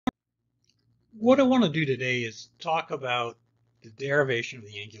What I want to do today is talk about the derivation of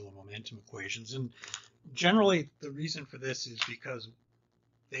the angular momentum equations. And generally, the reason for this is because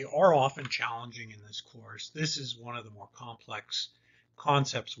they are often challenging in this course. This is one of the more complex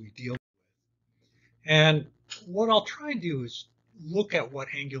concepts we deal with. And what I'll try and do is look at what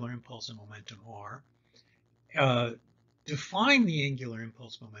angular impulse and momentum are, define the angular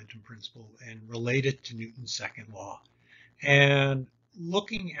impulse momentum principle and relate it to Newton's second law, and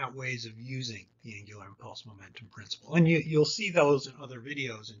looking at ways of using the angular impulse momentum principle. And you'll see those in other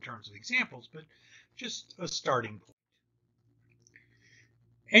videos in terms of examples, but just a starting point.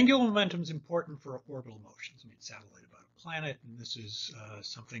 Angular momentum is important for orbital motions. I mean, satellite about a planet, and this is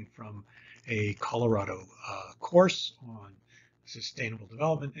something from a Colorado course on sustainable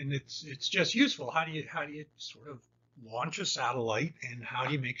development, and it's just useful. How do you sort of launch a satellite, and how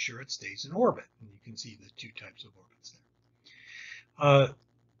do you make sure it stays in orbit? And you can see the two types of orbits there.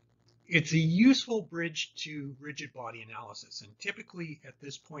 It's a useful bridge to rigid body analysis, and typically at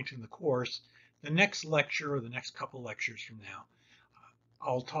this point in the course, the next lecture or the next couple lectures from now,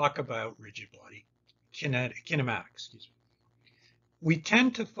 I'll talk about rigid body kinematics. Excuse me. We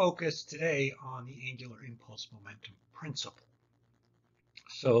tend to focus today on the angular impulse momentum principle.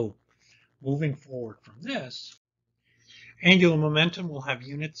 So moving forward from this, angular momentum will have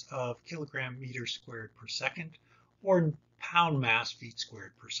units of kilogram meters squared per second or pound mass feet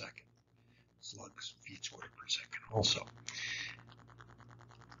squared per second. Slugs feet squared per second also.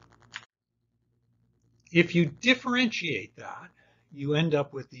 If you differentiate that, you end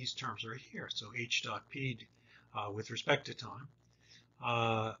up with these terms right here. So h dot p with respect to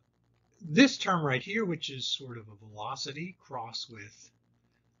time. This term right here, which is sort of a velocity cross with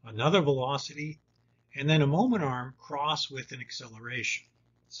another velocity, and then a moment arm cross with an acceleration.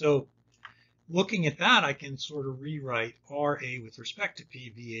 So looking at that, I can sort of rewrite RA with respect to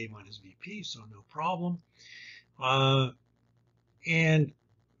P, VA minus VP, so no problem. And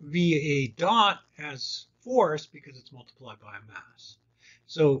VA dot as force because it's multiplied by a mass.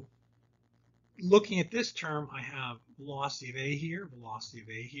 So looking at this term, I have velocity of A here, velocity of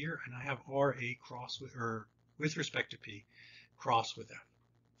A here, and I have RA cross with, or with respect to P, cross with F.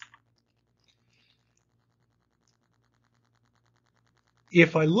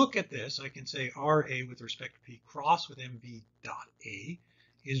 If I look at this, I can say RA with respect to P cross with MV dot A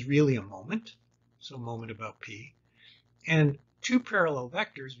is really a moment, so moment about P. And two parallel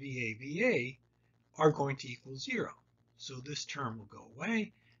vectors, VA, VA, are going to equal 0. So this term will go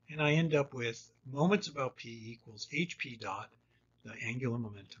away, and I end up with moments about P equals HP dot, the angular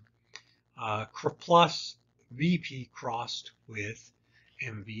momentum, plus VP crossed with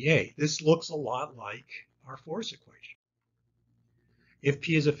MVA. This looks a lot like our force equation. If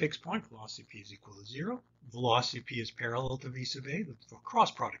P is a fixed point, velocity P is equal to 0. Velocity P is parallel to V sub A, the cross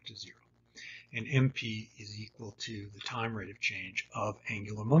product is 0. And MP is equal to the time rate of change of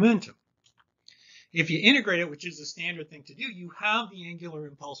angular momentum. If you integrate it, which is the standard thing to do, you have the angular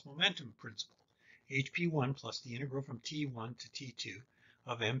impulse momentum principle. HP1 plus the integral from T1 to T2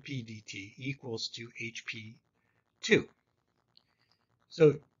 of MP dt equals to HP2.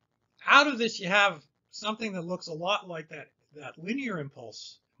 So out of this, you have something that looks a lot like that linear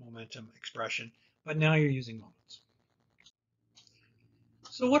impulse momentum expression, but now you're using moments.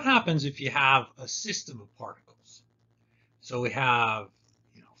 So what happens if you have a system of particles? So we have,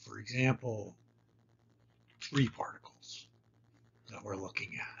 for example, 3 particles that we're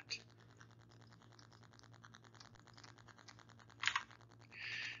looking at.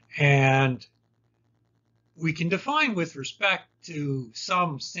 And we can define with respect to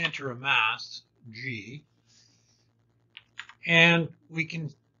some center of mass, G, and we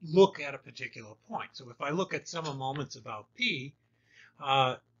can look at a particular point. So if I look at sum of moments about P,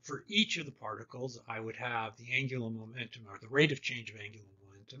 for each of the particles, I would have the angular momentum, or the rate of change of angular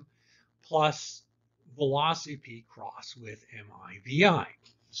momentum, plus velocity P cross with MIVI.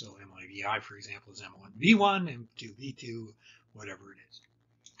 So MIVI, for example, is M1V1, M2V2, whatever it is.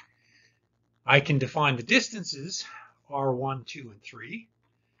 I can define the distances, R1, 2, and 3,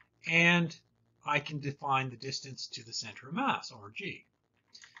 and I can define the distance to the center of mass, RG.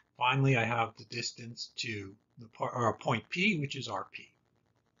 Finally, I have the distance to the point P, which is RP.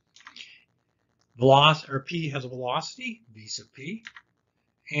 P has a velocity, V sub P,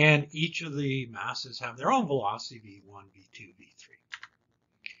 and each of the masses have their own velocity, V1, V2, V3.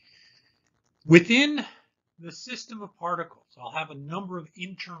 Within the system of particles, I'll have a number of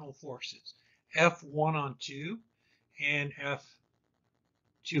internal forces, F1 on 2 and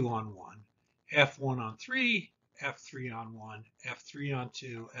F2 on 1, F1 on 3, F3 on 1, F3 on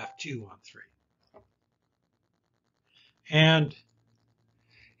 2, F2 on 3. And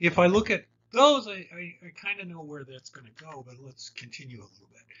if I look at those, I kind of know where that's going to go, but let's continue a little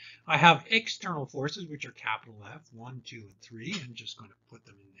bit. I have external forces, which are capital F, 1, 2, and 3. I'm just going to put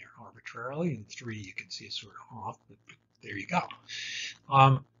them in there arbitrarily. And 3, you can see is sort of off, but there you go.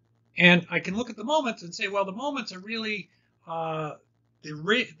 And I can look at the moments and say, well, the moments are really the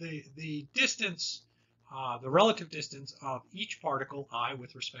distance, the relative distance of each particle I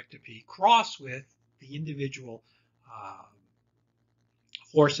with respect to P cross with the individual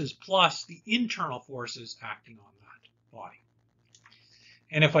forces plus the internal forces acting on that body.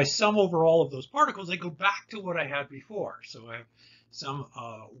 And if I sum over all of those particles, I go back to what I had before. So I have sum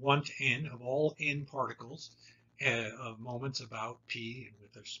 1 to n of all n particles of moments about P and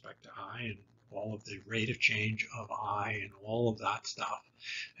with respect to I, and all of the rate of change of I and all of that stuff.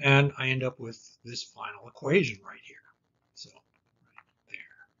 And I end up with this final equation right here. So right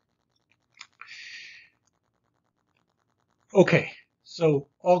there. Okay, so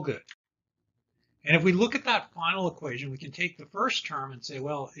all good. And if we look at that final equation, we can take the first term and say,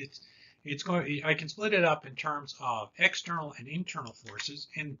 well, I can split it up in terms of external and internal forces.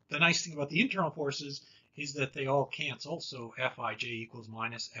 And the nice thing about the internal forces is that they all cancel. So Fij equals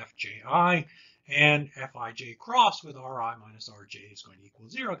minus Fji, and Fij cross with Ri minus Rj is going to equal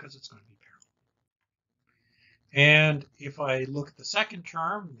 0 because it's going to be parallel. And if I look at the second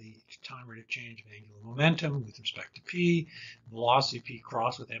term, the time rate of change of angular momentum with respect to P, velocity P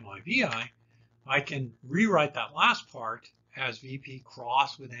cross with MIVI, I can rewrite that last part as Vp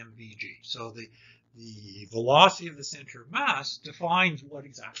cross with mvg. So the velocity of the center of mass defines what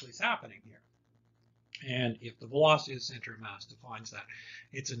exactly is happening here. And if the velocity of the center of mass defines that,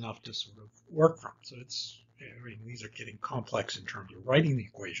 it's enough to sort of work from. So I mean, these are getting complex in terms of writing the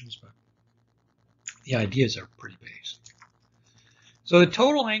equations, but the ideas are pretty basic. So the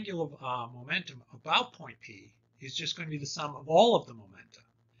total angular momentum about point P is just going to be the sum of all of the momenta.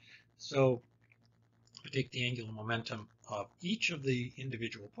 So I take the angular momentum of each of the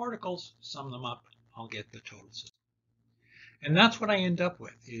individual particles, sum them up, I'll get the total system. And that's what I end up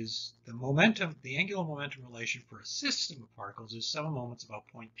with, is the momentum, the angular momentum relation for a system of particles is sum of moments about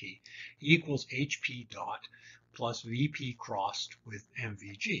point P equals HP dot plus VP crossed with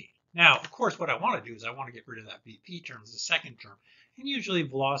MVG. Now, of course, what I want to do is I want to get rid of that VP term as the second term. And usually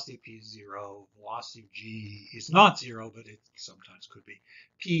velocity of P is 0, velocity of G is not 0, but it sometimes could be.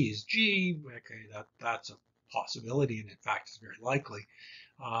 P is G, okay, that's a possibility, and in fact it's very likely.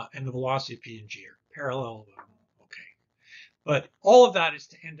 And the velocity of P and G are parallel, okay. But all of that is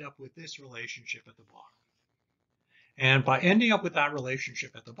to end up with this relationship at the bottom. And by ending up with that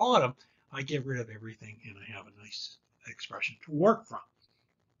relationship at the bottom, I get rid of everything and I have a nice expression to work from.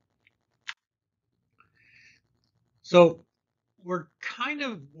 So we're kind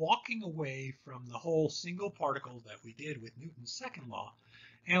of walking away from the whole single particle that we did with Newton's second law,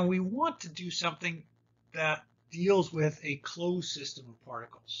 and we want to do something that deals with a closed system of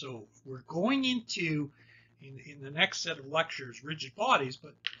particles. So we're going into, in the next set of lectures, rigid bodies,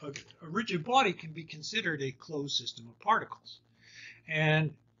 but a rigid body can be considered a closed system of particles.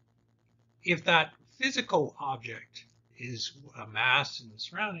 And if that physical object is a mass in the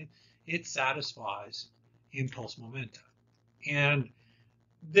surrounding, it satisfies impulse momenta. And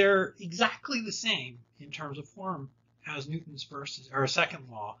they're exactly the same in terms of form as Newton's first or second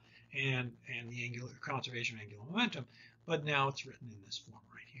law and the angular conservation of angular momentum, but now it's written in this form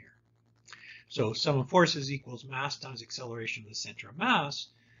right here. So sum of forces equals mass times acceleration of the center of mass.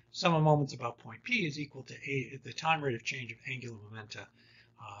 Sum of moments about point P is equal to the time rate of change of angular momenta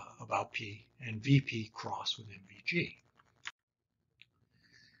about P, and Vp cross with mvg.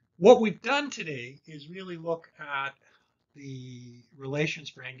 What we've done today is really look at the relations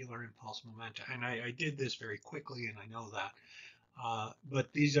for angular impulse momenta, and I did this very quickly, and I know that,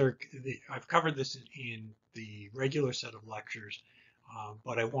 but these are, I've covered this in the regular set of lectures,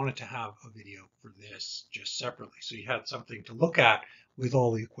 but I wanted to have a video for this just separately, so you had something to look at with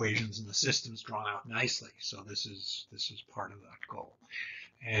all the equations and the systems drawn out nicely. So this is part of that goal,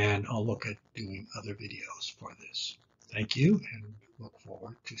 and I'll look at doing other videos for this. Thank you, and look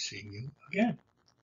forward to seeing you again.